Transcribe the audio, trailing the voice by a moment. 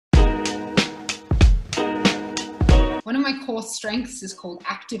One of my core strengths is called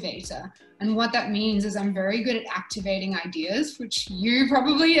activator. And what that means is I'm very good at activating ideas, which you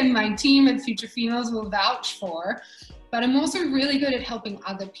probably and my team at Future Females will vouch for. But I'm also really good at helping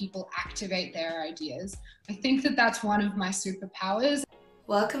other people activate their ideas. I think that that's one of my superpowers.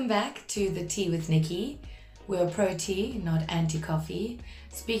 Welcome back to The Tea with Nikki. We're pro-tea, not anti-coffee.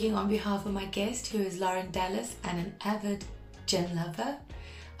 Speaking on behalf of my guest, who is Lauren Dallas and an avid gin lover.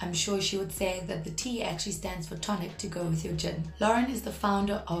 I'm sure she would say that the T actually stands for tonic to go with your gin. Lauren is the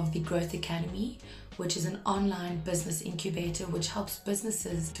founder of the Growth Academy, which is an online business incubator which helps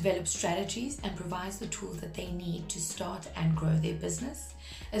businesses develop strategies and provides the tools that they need to start and grow their business,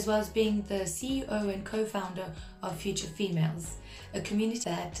 as well as being the CEO and co-founder of Future Females, a community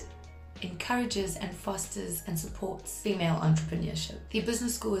that encourages and fosters and supports female entrepreneurship. The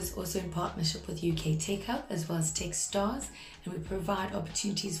business school is also in partnership with UK Tech Hub as well as TechStars, and we provide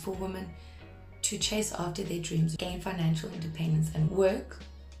opportunities for women to chase after their dreams, gain financial independence and work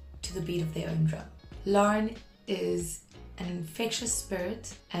to the beat of their own drum. Lauren is an infectious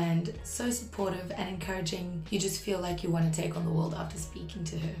spirit and so supportive and encouraging. You just feel like you want to take on the world after speaking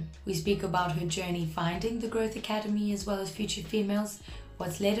to her. We speak about her journey finding the Growth Academy as well as Future Females,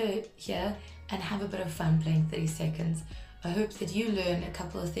 what's led her here, and have a bit of fun playing 30 seconds. I hope that you learn a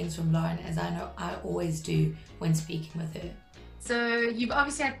couple of things from Lauren, as I know I always do when speaking with her. So you've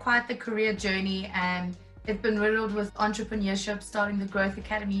obviously had quite the career journey, and it's been riddled with entrepreneurship, starting the Growth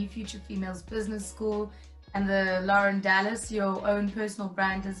Academy, Future Females Business School, and the Lauren Dallas, your own personal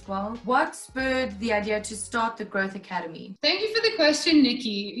brand as well. What spurred the idea to start the Growth Academy? Thank you for the question,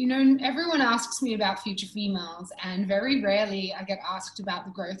 Nikki. You know, everyone asks me about Future Females, and very rarely I get asked about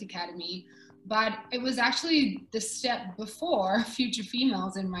the Growth Academy, but it was actually the step before Future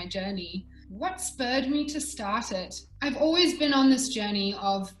Females in my journey. What spurred me to start it? I've always been on this journey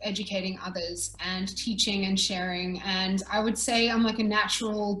of educating others and teaching and sharing, and I would say I'm like a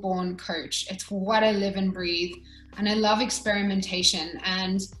natural born coach. It's what I live and breathe, and I love experimentation,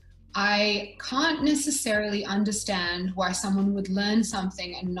 and I can't necessarily understand why someone would learn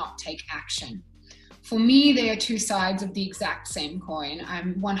something and not take action. For me, they are two sides of the exact same coin.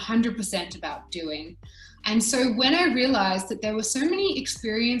 I'm 100% about doing. And so when I realized that there were so many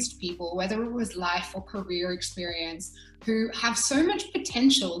experienced people, whether it was life or career experience, who have so much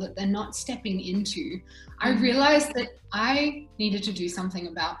potential that they're not stepping into, I realized that I needed to do something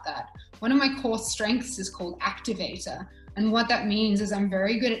about that. One of my core strengths is called activator. And what that means is I'm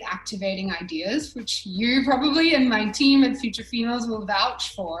very good at activating ideas, which you probably and my team at Future Females will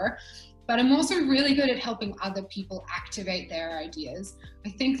vouch for. But I'm also really good at helping other people activate their ideas. I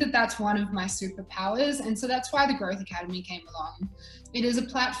think that that's one of my superpowers, and so that's why the Growth Academy came along. It is a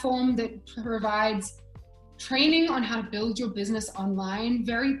platform that provides training on how to build your business online,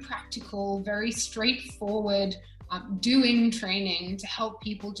 very practical, very straightforward, doing training to help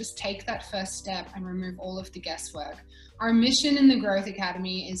people just take that first step and remove all of the guesswork. Our mission in the Growth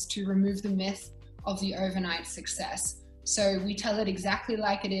Academy is to remove the myth of the overnight success. So we tell it exactly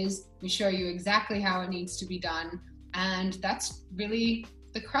like it is, we show you exactly how it needs to be done, and that's really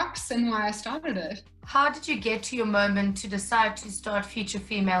the crux and why I started it. How did you get to your moment to decide to start Future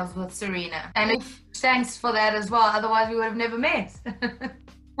Females with Serena? And thanks for that as well, otherwise we would have never met.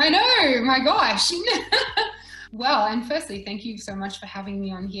 I know, my gosh. Well, and firstly, thank you so much for having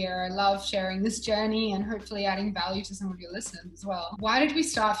me on here. I love sharing this journey and hopefully adding value to some of your listeners as well. Why did we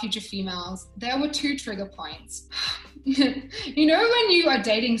start Future Females? There were two trigger points. You know, when you are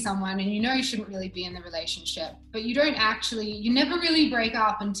dating someone and you know you shouldn't really be in the relationship, but you never really break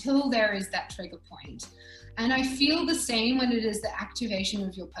up until there is that trigger point. And I feel the same when it is the activation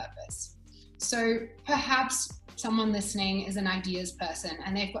of your purpose. So perhaps someone listening is an ideas person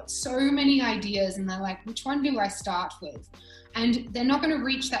and they've got so many ideas and they're like, which one do I start with? And they're not going to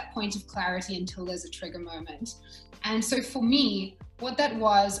reach that point of clarity until there's a trigger moment. And so for me, what that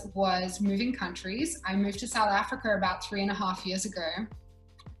was moving countries. I moved to South Africa about 3.5 years ago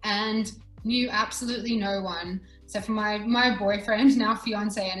and knew absolutely no one except for my boyfriend, now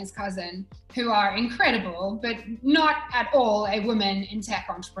fiance, and his cousin, who are incredible, but not at all a woman in tech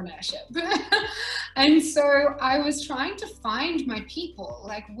entrepreneurship. And so I was trying to find my people,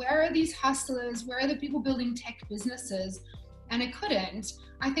 like, where are these hustlers? Where are the people building tech businesses? And I couldn't.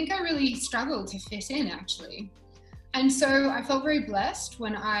 I think I really struggled to fit in, actually. And so I felt very blessed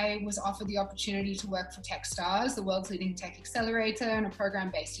when I was offered the opportunity to work for TechStars, the world's leading tech accelerator, and a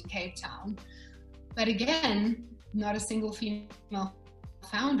program based in Cape Town. But again, not a single female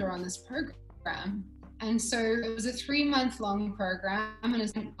founder on this program. And so it was a 3-month-long program, and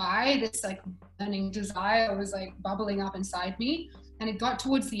as it went by, this like burning desire was like bubbling up inside me. And it got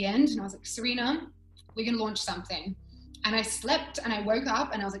towards the end, and I was like, Serena, we're gonna launch something. And I slept and I woke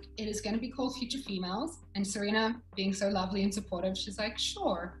up and I was like, it is going to be called Future Females. And Serena, being so lovely and supportive, she's like,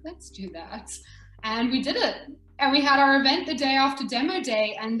 sure, let's do that. And we did it. And we had our event the day after demo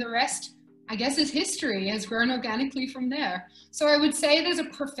day, and the rest, I guess, is history, has grown organically from there. So I would say there's a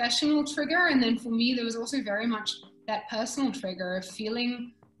professional trigger. And then for me, there was also very much that personal trigger of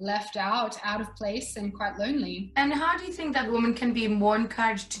feeling left out of place and quite lonely. And how do you think that women can be more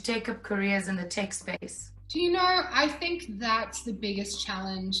encouraged to take up careers in the tech space? Do you know, I think that's the biggest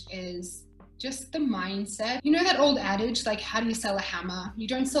challenge is just the mindset. You know that old adage, like, how do you sell a hammer? You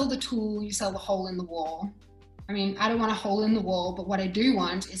don't sell the tool, you sell the hole in the wall. I mean, I don't want a hole in the wall, but what I do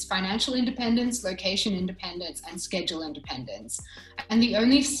want is financial independence, location independence, and schedule independence. And the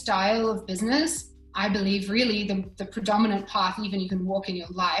only style of business, I believe really the predominant path even you can walk in your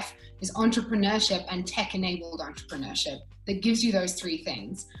life is entrepreneurship and tech-enabled entrepreneurship that gives you those three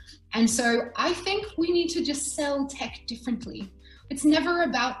things. And so I think we need to just sell tech differently. It's never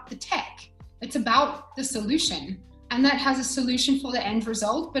about the tech. It's about the solution. And that has a solution for the end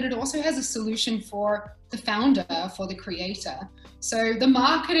result, but it also has a solution for the founder, for the creator. So the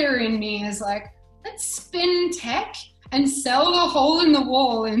marketer in me is like, let's spin tech and sell the hole in the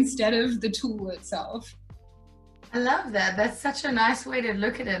wall instead of the tool itself. I love that. That's such a nice way to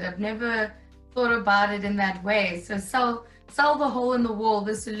look at it. I've never thought about it in that way. So sell the hole in the wall,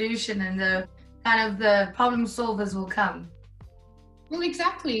 the solution, and the kind of the problem solvers will come. Well,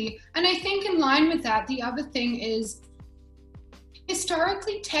 exactly. And I think in line with that, the other thing is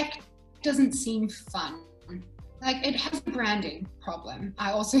historically tech doesn't seem fun. Like, it has a branding problem,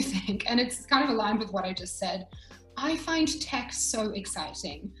 I also think, and it's kind of aligned with what I just said. I find tech so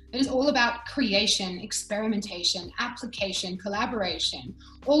exciting. It is all about creation, experimentation, application, collaboration,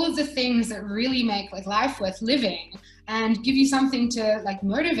 all of the things that really make like life worth living and give you something to like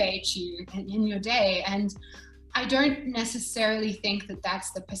motivate you in your day. And I don't necessarily think that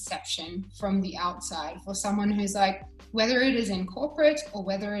that's the perception from the outside for someone who's like, whether it is in corporate or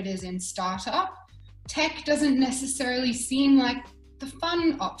whether it is in startup, tech doesn't necessarily seem like the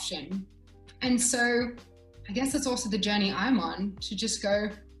fun option. And so I guess that's also the journey I'm on, to just go,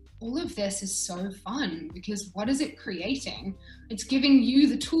 all of this is so fun because what is it creating? It's giving you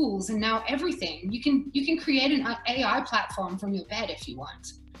the tools and now everything. You can create an AI platform from your bed if you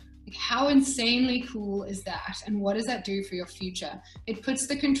want. Like, how insanely cool is that? And what does that do for your future? It puts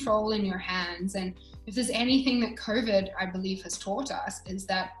the control in your hands. And if there's anything that COVID, I believe, has taught us, is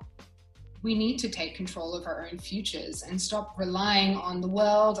that we need to take control of our own futures and stop relying on the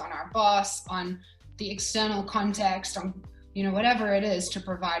world, on our boss, on the external context, on, you know, whatever it is to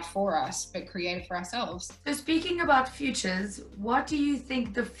provide for us, but create it for ourselves. So speaking about futures, what do you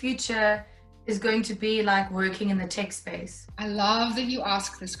think the future is going to be like working in the tech space? I love that you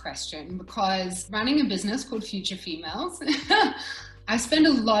ask this question because running a business called Future Females, I spend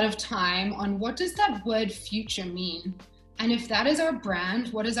a lot of time on what does that word future mean? And if that is our brand,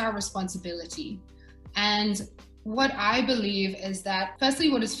 what is our responsibility? And what I believe is that, firstly,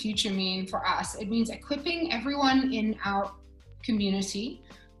 what does future mean for us? It means equipping everyone in our community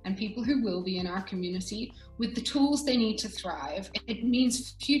and people who will be in our community with the tools they need to thrive. It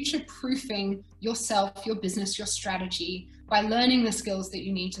means future-proofing yourself, your business, your strategy by learning the skills that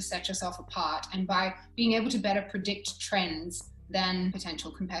you need to set yourself apart and by being able to better predict trends than potential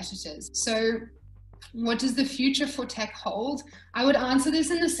competitors. So what does the future for tech hold? I would answer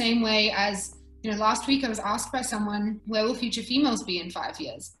this in the same way as, you know, last week I was asked by someone, where will Future Females be in 5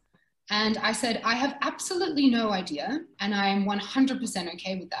 years? And I said, I have absolutely no idea. And I am 100%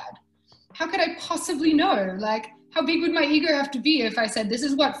 okay with that. How could I possibly know? Like, how big would my ego have to be if I said, this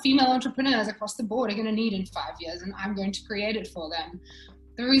is what female entrepreneurs across the board are going to need in 5 years, and I'm going to create it for them?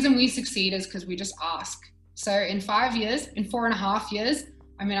 The reason we succeed is because we just ask. So in 5 years, in 4.5 years,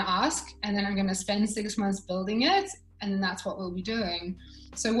 I'm going to ask, and then I'm going to spend 6 months building it. And then that's what we'll be doing.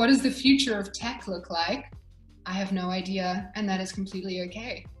 So what does the future of tech look like? I have no idea, and that is completely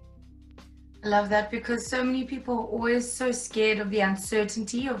okay. I love that, because so many people are always so scared of the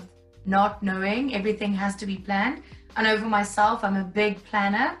uncertainty of not knowing. Everything has to be planned. I know for myself, I'm a big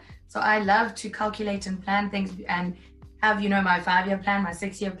planner. So I love to calculate and plan things and have, you know, my 5-year plan, my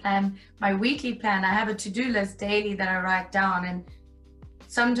 6-year plan, my weekly plan. I have a to-do list daily that I write down, and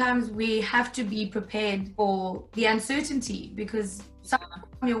sometimes we have to be prepared for the uncertainty because something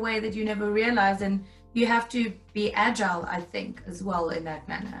come your way that you never realize, and you have to be agile, I think, as well in that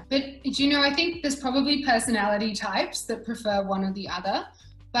manner. But you know, I think there's probably personality types that prefer one or the other,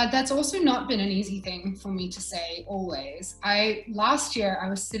 but that's also not been an easy thing for me to say always. Last year I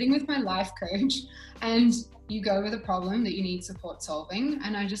was sitting with my life coach, and you go with a problem that you need support solving,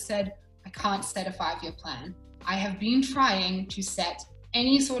 and I just said, I can't set a 5-year plan. I have been trying to set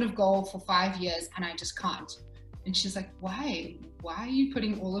any sort of goal for 5 years and I just can't. And she's like, why are you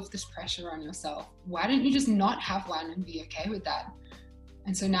putting all of this pressure on yourself? Why don't you just not have one and be okay with that?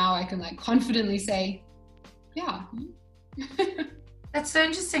 And so now I can like confidently say, yeah. That's so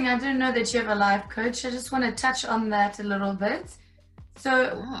interesting. I didn't know that you have a life coach. I just want to touch on that a little bit.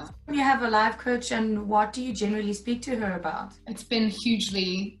 So when you have a life coach, and what do you generally speak to her about? It's been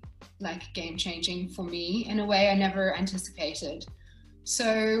hugely like game changing for me in a way I never anticipated.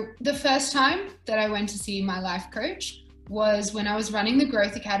 So the first time that I went to see my life coach was when I was running the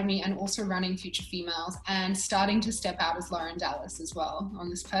Growth Academy and also running Future Females and starting to step out as Lauren Dallas as well on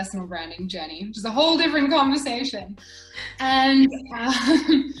this personal branding journey, which is a whole different conversation. And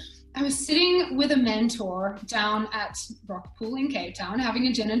I was sitting with a mentor down at Rockpool in Cape Town, having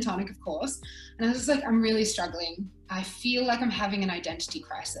a gin and tonic, of course. And I was just like, I'm really struggling. I feel like I'm having an identity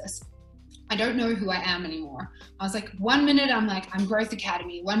crisis. I don't know who I am anymore. I was like, 1 minute I'm like, I'm Growth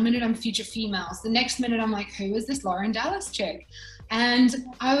Academy. 1 minute I'm Future Females. The next minute I'm like, who is this Lauren Dallas chick? And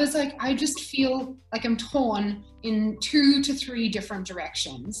I was like, I just feel like I'm torn in 2 to 3 different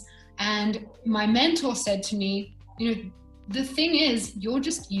directions. And my mentor said to me, you know, the thing is, you're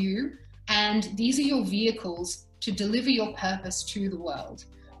just you, and these are your vehicles to deliver your purpose to the world.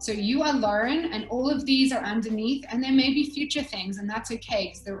 So you are Lauren, and all of these are underneath, and there may be future things, and that's okay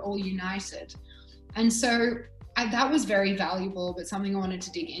because they're all united. And so that was very valuable, but something I wanted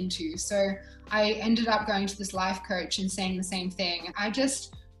to dig into. So I ended up going to this life coach and saying the same thing. I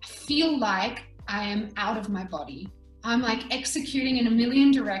just feel like I am out of my body. I'm like executing in a million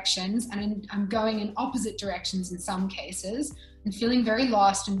directions, and I'm going in opposite directions in some cases, and feeling very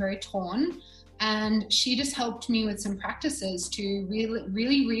lost and very torn. And she just helped me with some practices to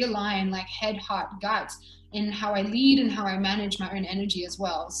really realign like head, heart, gut in how I lead and how I manage my own energy as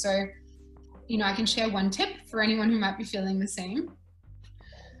well. So, you know, I can share one tip for anyone who might be feeling the same.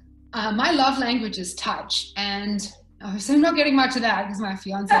 My love language is touch, and so I'm not getting much of that because my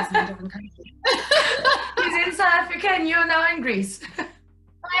fiance is in a different country. He's in South Africa and you're now in Greece.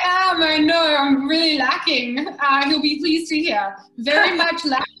 I know, I'm really lacking. He'll be pleased to hear. Very much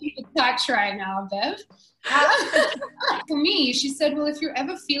lacking the touch right now, Bev. For me, she said, well, if you're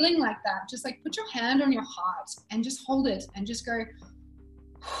ever feeling like that, just like put your hand on your heart and just hold it and just go,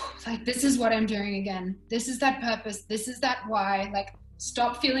 like, this is what I'm doing again. This is that purpose. This is that why. Like,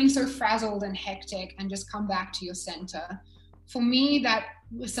 stop feeling so frazzled and hectic and just come back to your center. For me, that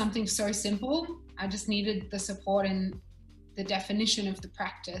was something so simple. I just needed the support and the definition of the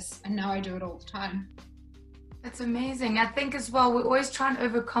practice, and now I do it all the time. That's amazing. I think as well, we always try and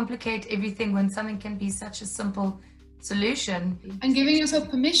overcomplicate everything when something can be such a simple solution. And giving yourself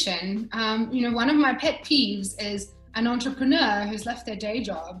permission. You know, one of my pet peeves is an entrepreneur who's left their day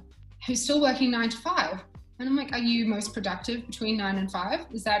job, who's still working 9 to 5. And I'm like, are you most productive between 9 and 5?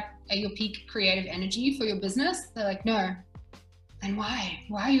 Is that at your peak creative energy for your business? They're like, no. And why?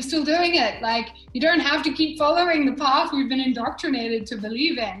 Why are you still doing it? Like, you don't have to keep following the path we've been indoctrinated to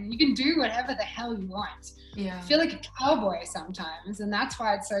believe in. You can do whatever the hell you want. Yeah. I feel like a cowboy sometimes. And that's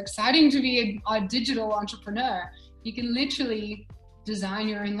why it's so exciting to be a digital entrepreneur. You can literally design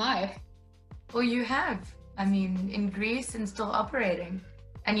your own life. Well, you have. I mean, in Greece and still operating.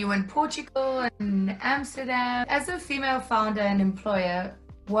 And you were in Portugal and Amsterdam. As a female founder and employer,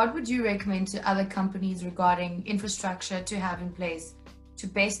 what would you recommend to other companies regarding infrastructure to have in place to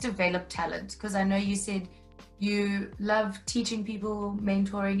best develop talent? Because I know you said you love teaching people,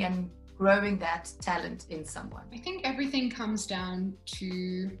 mentoring, and growing that talent in someone. I think everything comes down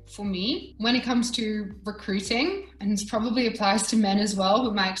to, for me, when it comes to recruiting, and this probably applies to men as well,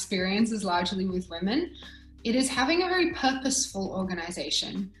 but my experience is largely with women, it is having a very purposeful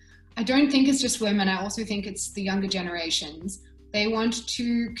organization. I don't think it's just women. I also think it's the younger generations. They want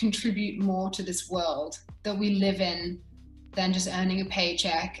to contribute more to this world that we live in than just earning a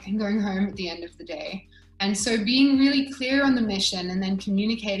paycheck and going home at the end of the day. And so being really clear on the mission and then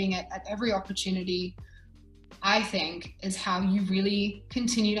communicating it at every opportunity, I think, is how you really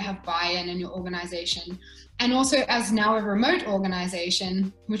continue to have buy-in in your organization. And also, as now a remote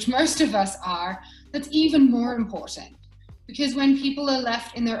organization, which most of us are, that's even more important. Because when people are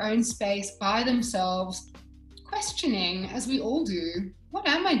left in their own space by themselves, questioning, as we all do, what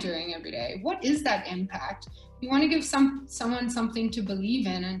am I doing every day? What is that impact? You want to give someone something to believe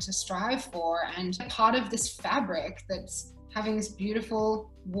in and to strive for, and part of this fabric that's having this beautiful,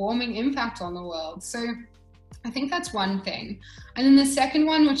 warming impact on the world. So I think that's one thing. And then the second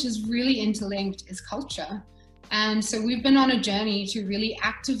one, which is really interlinked, is culture. And so we've been on a journey to really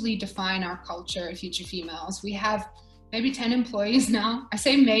actively define our culture at Future Females. We have maybe 10 employees now. I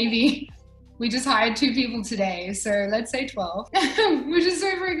say maybe. We just hired 2 people today, so let's say 12, which is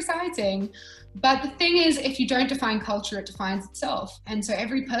super exciting. But the thing is, if you don't define culture, it defines itself. And so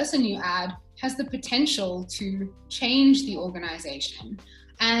every person you add has the potential to change the organization.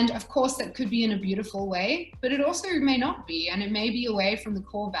 And of course, that could be in a beautiful way, but it also may not be. And it may be away from the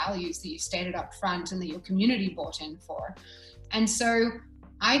core values that you stated up front and that your community bought in for. And so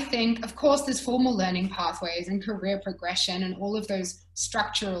I think, of course, there's formal learning pathways and career progression and all of those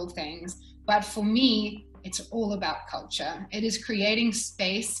structural things. But for me, it's all about culture. It is creating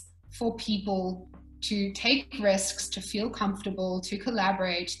space for people to take risks, to feel comfortable, to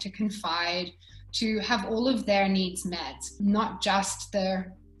collaborate, to confide, to have all of their needs met, not just the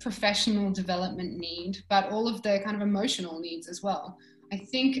professional development need, but all of the kind of emotional needs as well. I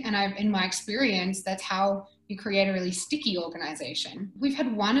think, and in my experience, that's how you create a really sticky organization. We've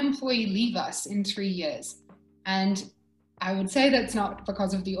had 1 employee leave us in 3 years, and I would say that's not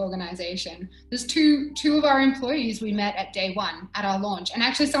because of the organization. There's two of our employees we met at day 1 at our launch, and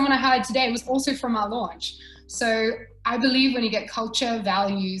actually someone I hired today was also from our launch. So I believe when you get culture,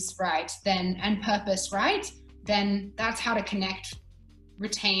 values right, and purpose right, then that's how to connect,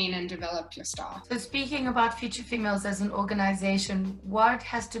 retain, and develop your staff. So speaking about Future Females as an organization, what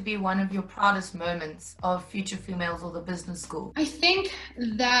has to be one of your proudest moments of Future Females or the business school? I think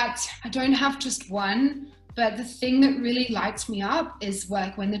that I don't have just one, but the thing that really lights me up is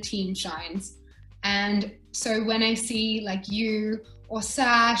like when the team shines. And so when I see like you or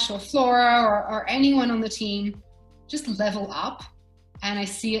Sash or Flora or anyone on the team just level up, and I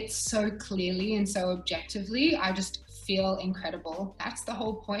see it so clearly and so objectively, I just feel incredible. That's the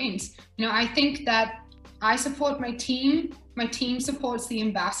whole point. You know, I think that I support my team supports the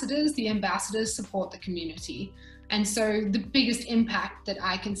ambassadors support the community. And so the biggest impact that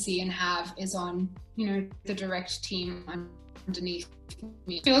I can see and have is on, you know, the direct team underneath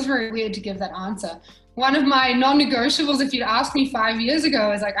me. It feels very weird to give that answer. One of my non-negotiables, if you'd asked me 5 years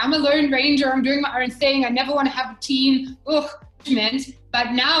ago, is like, I'm a lone ranger, I'm doing my own thing, I never want to have a team. Ugh,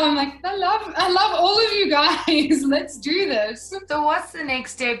 but now I'm like, I love all of you guys. Let's do this. So what's the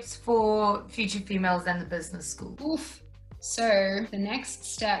next steps for Future Females and the business school? Oof. So the next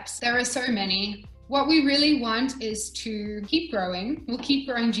steps, there are so many. What we really want is to keep growing. We'll keep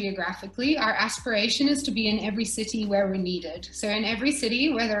growing geographically. Our aspiration is to be in every city where we're needed. So in every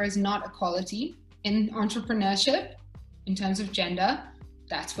city where there is not equality in entrepreneurship, in terms of gender,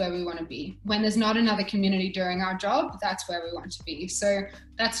 that's where we want to be. When there's not another community doing our job, that's where we want to be. So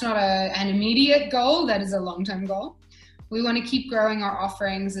that's not an immediate goal, that is a long-term goal. We want to keep growing our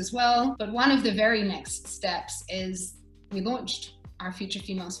offerings as well. But one of the very next steps is we launched our Future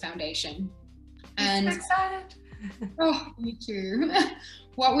Females Foundation. And I'm so excited. Oh, me too.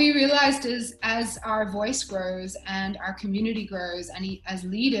 What we realized is as our voice grows and our community grows, and as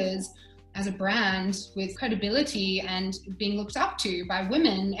leaders, as a brand with credibility and being looked up to by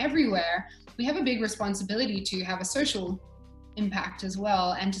women everywhere, we have a big responsibility to have a social impact as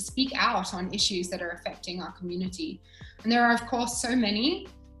well and to speak out on issues that are affecting our community. And there are, of course, so many.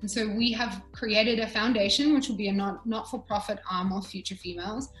 And so we have created a foundation, which will be a not-for-profit arm of Future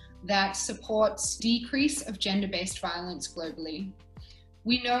Females, that supports decrease of gender-based violence globally.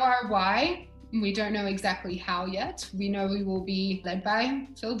 We know our why. We don't know exactly how yet. We know we will be led by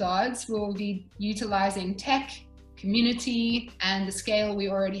Phil Dodds. We will be utilizing tech, community, and the scale we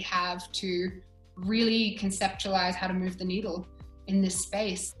already have to really conceptualize how to move the needle in this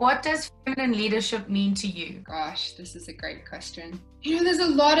space. What does feminine leadership mean to you? Gosh, this is a great question. You know, there's a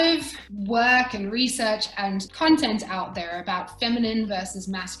lot of work and research and content out there about feminine versus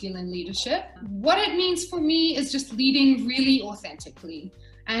masculine leadership. What it means for me is just leading really authentically.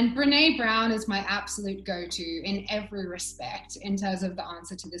 And Brené Brown is my absolute go-to in every respect in terms of the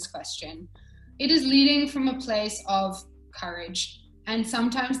answer to this question. It is leading from a place of courage. And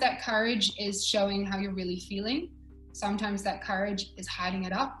sometimes that courage is showing how you're really feeling. Sometimes that courage is hiding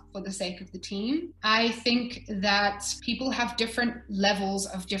it up for the sake of the team. I think that people have different levels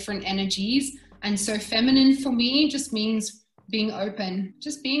of different energies. And so feminine for me just means being open,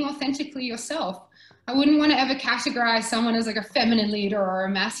 just being authentically yourself. I wouldn't want to ever categorize someone as like a feminine leader or a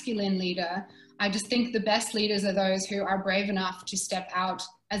masculine leader. I just think the best leaders are those who are brave enough to step out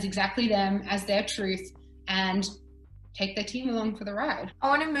as exactly them, as their truth, and take their team along for the ride. I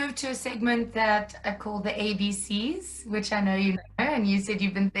want to move to a segment that I call the ABCs, which I know you know, and you said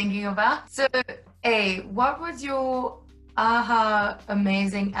you've been thinking about. So, A, what was your aha,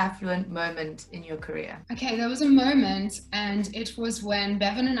 amazing, affluent moment in your career? Okay, there was a moment, and it was when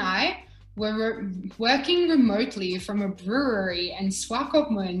Bevan and I were working remotely from a brewery in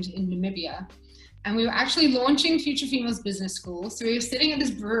Swakopmund in Namibia. And we were actually launching Future Females Business School. So we were sitting at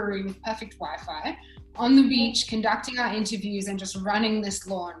this brewery with perfect Wi-Fi on the beach, conducting our interviews and just running this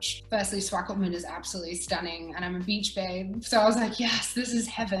launch. Firstly, Swakopmund is absolutely stunning and I'm a beach babe. So I was like, yes, this is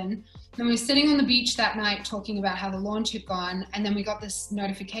heaven. And we were sitting on the beach that night talking about how the launch had gone. And then we got this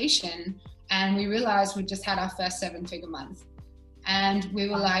notification and we realized we'd just had our first 7-figure month. And we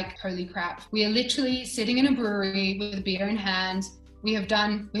were like, holy crap. We are literally sitting in a brewery with a beer in hand. We've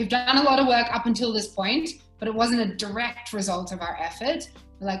done a lot of work up until this point, but it wasn't a direct result of our effort.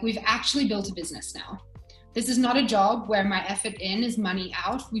 Like, we've actually built a business now. This is not a job where my effort in is money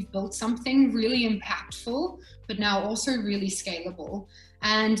out. We've built something really impactful, but now also really scalable.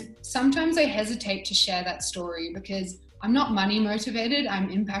 And sometimes I hesitate to share that story because I'm not money motivated, I'm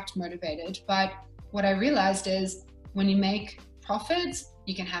impact motivated. But what I realized is when you make profits,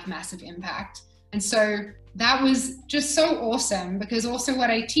 you can have massive impact. And so that was just so awesome, because also what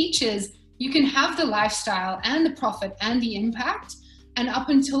I teach is you can have the lifestyle and the profit and the impact. And up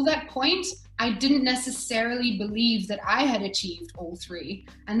until that point, I didn't necessarily believe that I had achieved all three.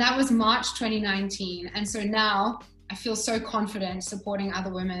 And that was March 2019. And so now I feel so confident supporting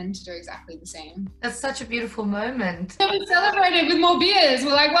other women to do exactly the same. That's such a beautiful moment. So we celebrated with more beers.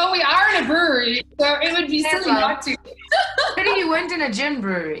 We're like, well, we are in a brewery, so it would be silly not to. Pity you weren't in a gin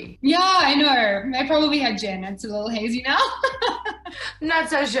brewery. Yeah, I know. I probably had gin. It's a little hazy now. Not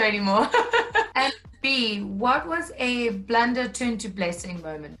so sure anymore. And B, what was a blunder turned to blessing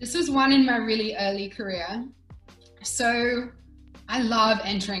moment? This was one in my really early career. So I love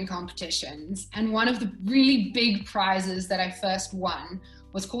entering competitions. And one of the really big prizes that I first won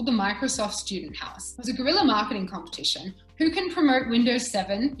was called the Microsoft Student House. It was a guerrilla marketing competition. Who can promote Windows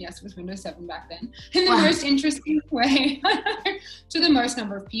 7? Yes, it was Windows 7 back then. In the most interesting way to the most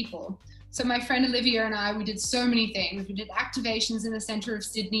number of people. So my friend Olivia and I, we did so many things. We did activations in the center of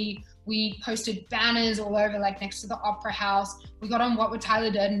Sydney. We posted banners all over, like next to the Opera House. We got on What Would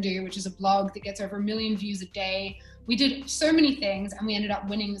Tyler Durden Do, which is a blog that gets over 1 million views a day. We did so many things and we ended up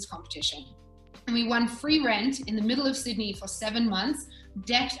winning this competition. And we won free rent in the middle of Sydney for 7 months,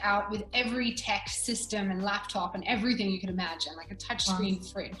 decked out with every tech system and laptop and everything you could imagine, like a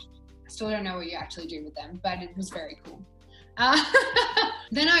touchscreen fridge. I still don't know what you actually do with them, but it was very cool.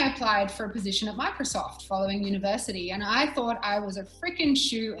 Then I applied for a position at Microsoft following university, and I thought I was a freaking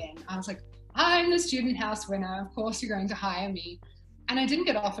shoo-in. I was like, I'm the Student House winner. Of course you're going to hire me. And I didn't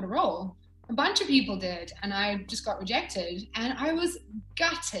get offered a role. A bunch of people did, and I just got rejected. And I was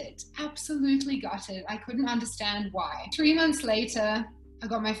gutted, absolutely gutted. I couldn't understand why. 3 months later, I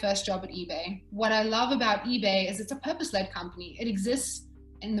got my first job at eBay. What I love about eBay is it's a purpose-led company. It exists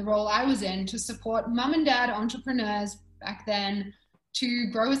in the role I was in to support mom and dad entrepreneurs back then to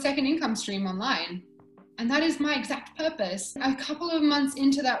grow a second income stream online. And that is my exact purpose. A couple of months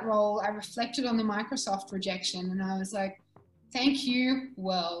into that role, I reflected on the Microsoft rejection and I was like, thank you,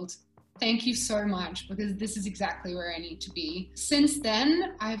 world. Thank you so much, because this is exactly where I need to be. Since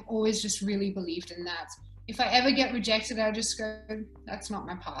then, I've always just really believed in that. If I ever get rejected, I just go, that's not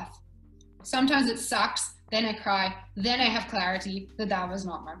my path. Sometimes it sucks, then I cry, then I have clarity that that was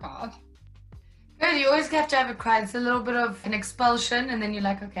not my path. Good, you always have to have a cry. It's a little bit of an expulsion and then you're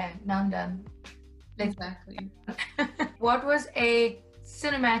like, okay, now I'm done. Exactly. What was a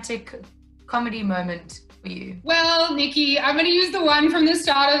cinematic comedy moment for you? Well, Nikki, I'm going to use the one from the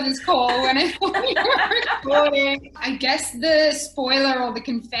start of this call when you were recording. I guess the spoiler or the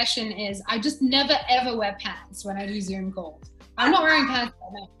confession is I just never ever wear pants when I do Zoom calls. I'm not wearing pants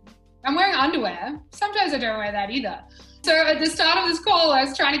right now. I'm wearing underwear. Sometimes I don't wear that either. So at the start of this call, I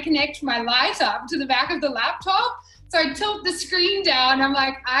was trying to connect my light up to the back of the laptop. So I tilt the screen down. I'm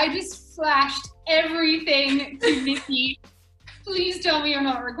like, I just flashed everything to Nikki. Please tell me you're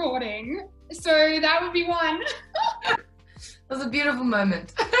not recording. So that would be one. It was a beautiful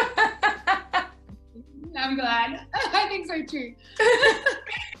moment. I'm glad. I think so too.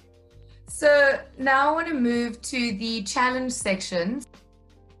 So now I want to move to the challenge section.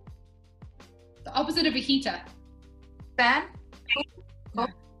 The opposite of a heater. Fan? No.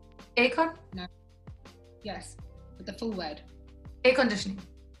 Aircon? No. Yes, with the full word. Air conditioning.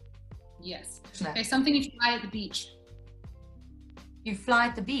 Yes. No. Okay, something you fly at the beach. You fly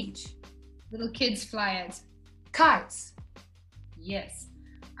at the beach. Little kids fly it. Kites. Yes.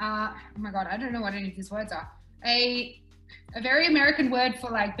 Oh my God, I don't know what any of these words are. A very American word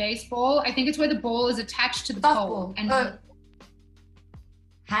for like baseball. I think it's where the ball is attached to the pole. And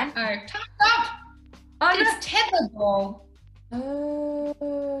hand? Oh, time up! Oh, it's tetherball.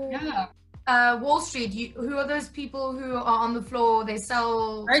 no. Yeah. Wall Street, who are those people who are on the floor? They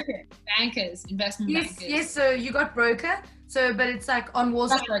sell Broker, bankers, investment yes, bankers. yes. So you got broker. So, but it's like on Wall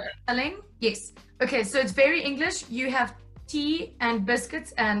Street Stockbroker. selling. Yes. Okay. So it's very English. You have tea and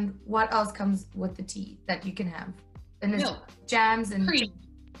biscuits, and what else comes with the tea that you can have? And there's Milk, jams and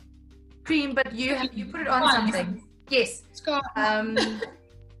cream, but you put it on Buns. something. Yes. Scott.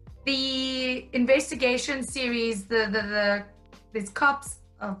 The investigation series. There's cops.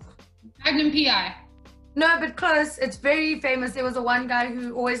 Oh. Magnum PI. No, but close. It's very famous. There was a one guy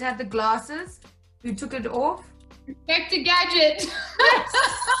who always had the glasses, who took it off. Inspector Gadget.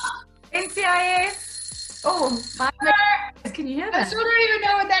 NCIS. Oh, can you hear I that? still don't even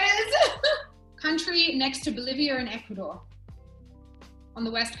know what that is. Country next to Bolivia and Ecuador. On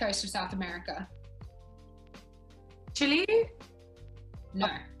the west coast of South America. Chile? No,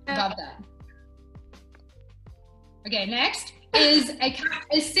 above that. Okay, next is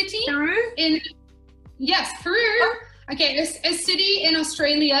a city Peru? Peru. Okay, a city in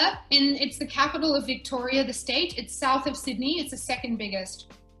Australia. It's the capital of Victoria, the state. It's south of Sydney. It's the second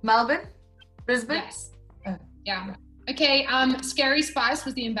biggest. Melbourne? Brisbane? Yes. Oh. Yeah. Okay. Scary Spice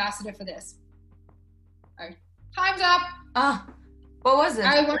was the ambassador for this. Oh, time's up. Ah, what was it?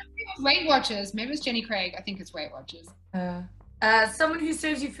 I want to say it was Weight Watchers. Maybe it's Jenny Craig. I think it's Weight Watchers. Someone who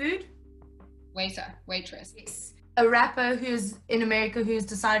serves you food? Waiter, waitress. Yes. A rapper who's in America who's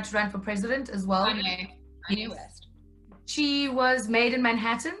decided to run for president as well. Kanye West. She was made in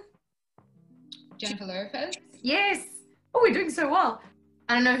Manhattan. Jennifer Lopez. Yes. Oh, we're doing so well.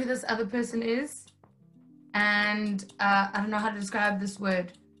 I don't know who this other person is. And I don't know how to describe this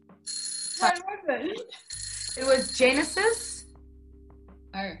word. What was it? It was Genesis.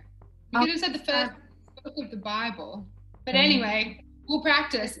 Oh. You could have said the first book of the Bible. But anyway, we'll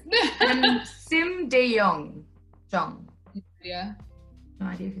practice. Sim De Jong. Yeah. No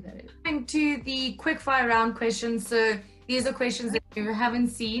idea who that is. Going to the quick fire round questions. So these are questions that you haven't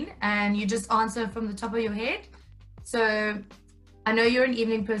seen and you just answer from the top of your head. So I know you're an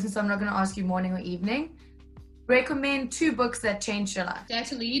evening person, so I'm not going to ask you morning or evening. Recommend 2 books that changed your life. Dare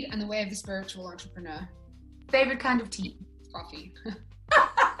to Lead and The Way of the Spiritual Entrepreneur. Favorite kind of tea? Coffee.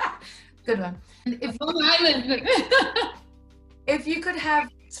 Good one. If, Long Island. if you could have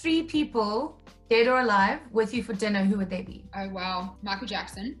 3 people, dead or alive, with you for dinner, who would they be? Oh, wow. Michael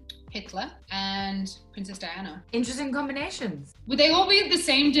Jackson, Hitler, and Princess Diana. Interesting combinations. Would they all be at the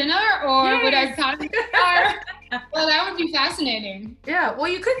same dinner, or would I kind of... Well, that would be fascinating. Yeah, well,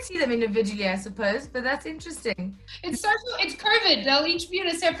 you could see them individually, I suppose, but that's interesting. It's COVID. They'll each be in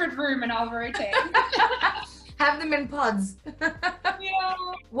a separate room and I'll rotate. Have them in pods. Yeah.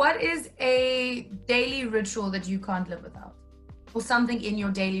 What is a daily ritual that you can't live without? Or something in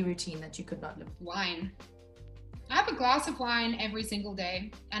your daily routine that you could not live without? Wine. I have a glass of wine every single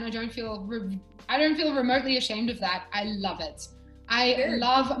day, and I don't feel remotely ashamed of that. I love it. I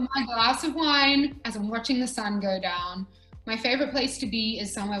love my glass of wine as I'm watching the sun go down. My favorite place to be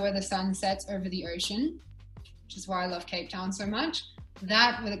is somewhere where the sun sets over the ocean, which is why I love Cape Town so much.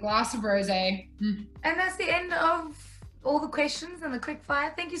 That with a glass of rosé. And that's the end of all the questions and the quick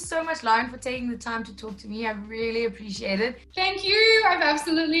fire. Thank you so much, Lauren, for taking the time to talk to me. I really appreciate it. Thank you. I've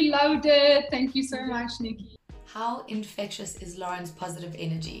absolutely loved it. Thank you so much, Nikki. How infectious is Lauren's positive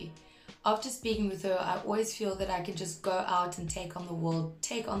energy? After speaking with her, I always feel that I can just go out and take on the world,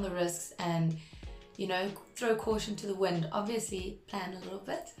 take on the risks and, throw caution to the wind. Obviously, plan a little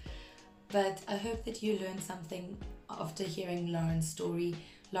bit. But I hope that you learned something after hearing Lauren's story.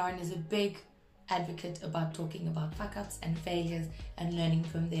 Lauren is a big advocate about talking about fuck-ups and failures and learning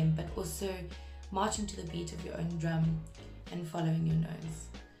from them, but also marching to the beat of your own drum and following your nose.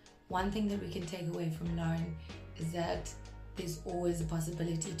 One thing that we can take away from Lauren is that there's always a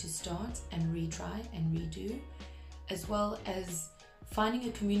possibility to start and retry and redo, as well as finding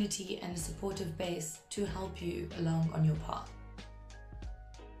a community and a supportive base to help you along on your path.